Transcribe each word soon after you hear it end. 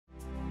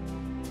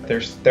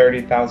there's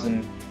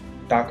 30,000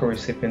 DACA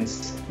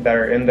recipients that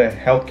are in the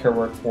healthcare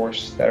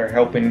workforce that are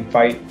helping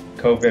fight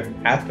COVID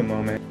at the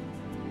moment.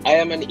 I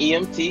am an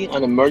EMT,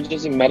 an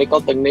emergency medical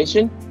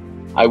technician.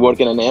 I work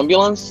in an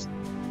ambulance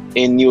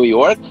in New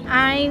York.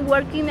 I'm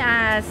working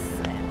as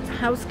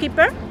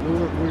housekeeper.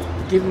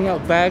 We're giving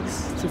out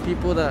bags to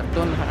people that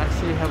don't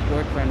actually have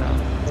work right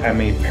now.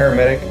 I'm a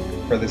paramedic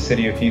for the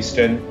city of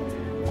Houston.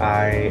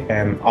 I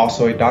am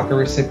also a DACA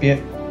recipient.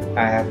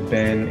 I have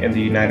been in the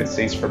United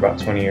States for about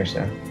 20 years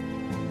now.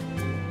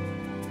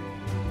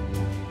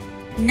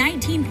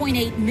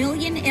 19.8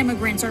 million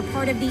immigrants are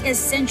part of the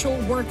essential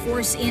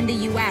workforce in the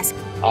U.S.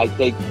 I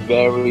take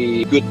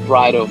very good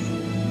pride of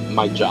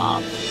my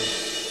job.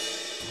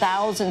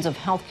 Thousands of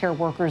healthcare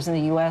workers in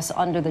the U.S.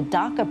 under the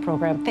DACA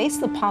program face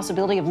the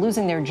possibility of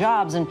losing their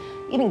jobs and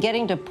even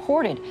getting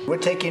deported. We're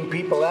taking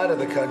people out of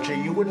the country.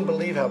 You wouldn't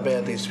believe how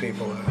bad these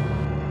people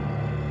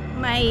are.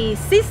 My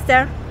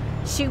sister,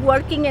 she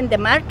working in the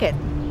market.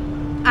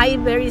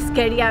 I'm very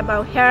scared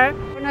about her.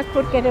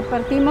 Porque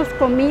repartimos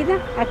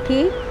comida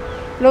aquí.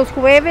 Los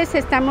jueves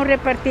estamos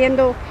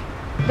repartiendo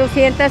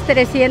 200,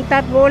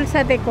 300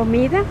 bolsas de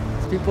comida.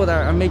 People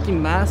that are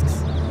making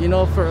masks, you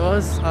know, for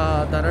us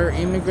that are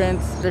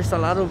immigrants, there's a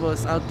lot of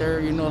us out there,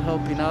 you know,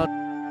 helping out.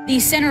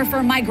 The Center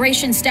for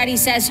Migration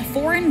Studies says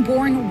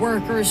foreign-born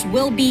workers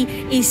will be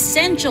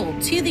essential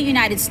to the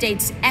United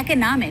States'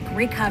 economic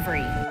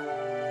recovery.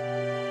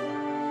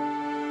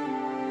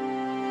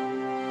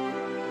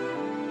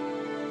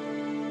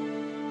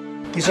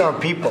 These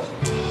aren't people.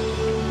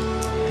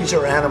 These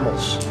are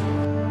animals.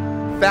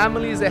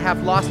 Families that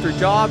have lost their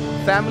job,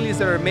 families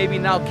that are maybe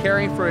now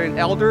caring for an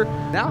elder,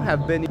 now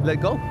have been let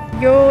go.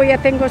 Yo ya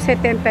tengo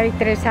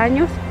 73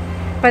 años.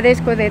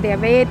 Padezco de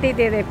diabetes,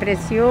 de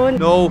depresión.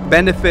 No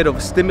benefit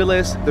of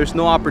stimulus. There's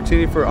no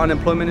opportunity for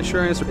unemployment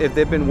insurance if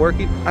they've been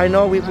working. I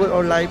know we put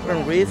our life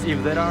at risk.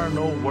 If there are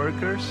no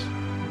workers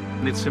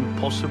and it's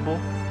impossible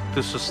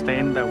to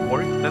sustain that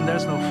work, then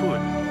there's no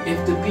food. If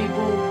the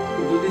people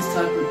who do this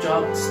type of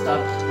job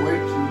stop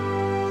working,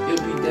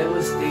 it'll be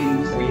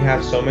devastating. We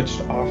have so much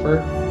to offer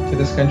to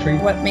this country.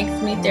 What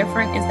makes me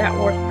different is that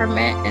work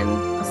permit and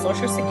a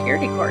social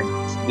security card.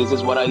 This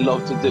is what I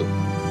love to do,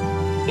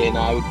 and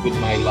I would put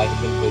my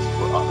life in risk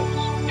for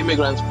others.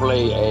 Immigrants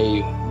play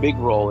a big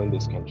role in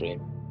this country.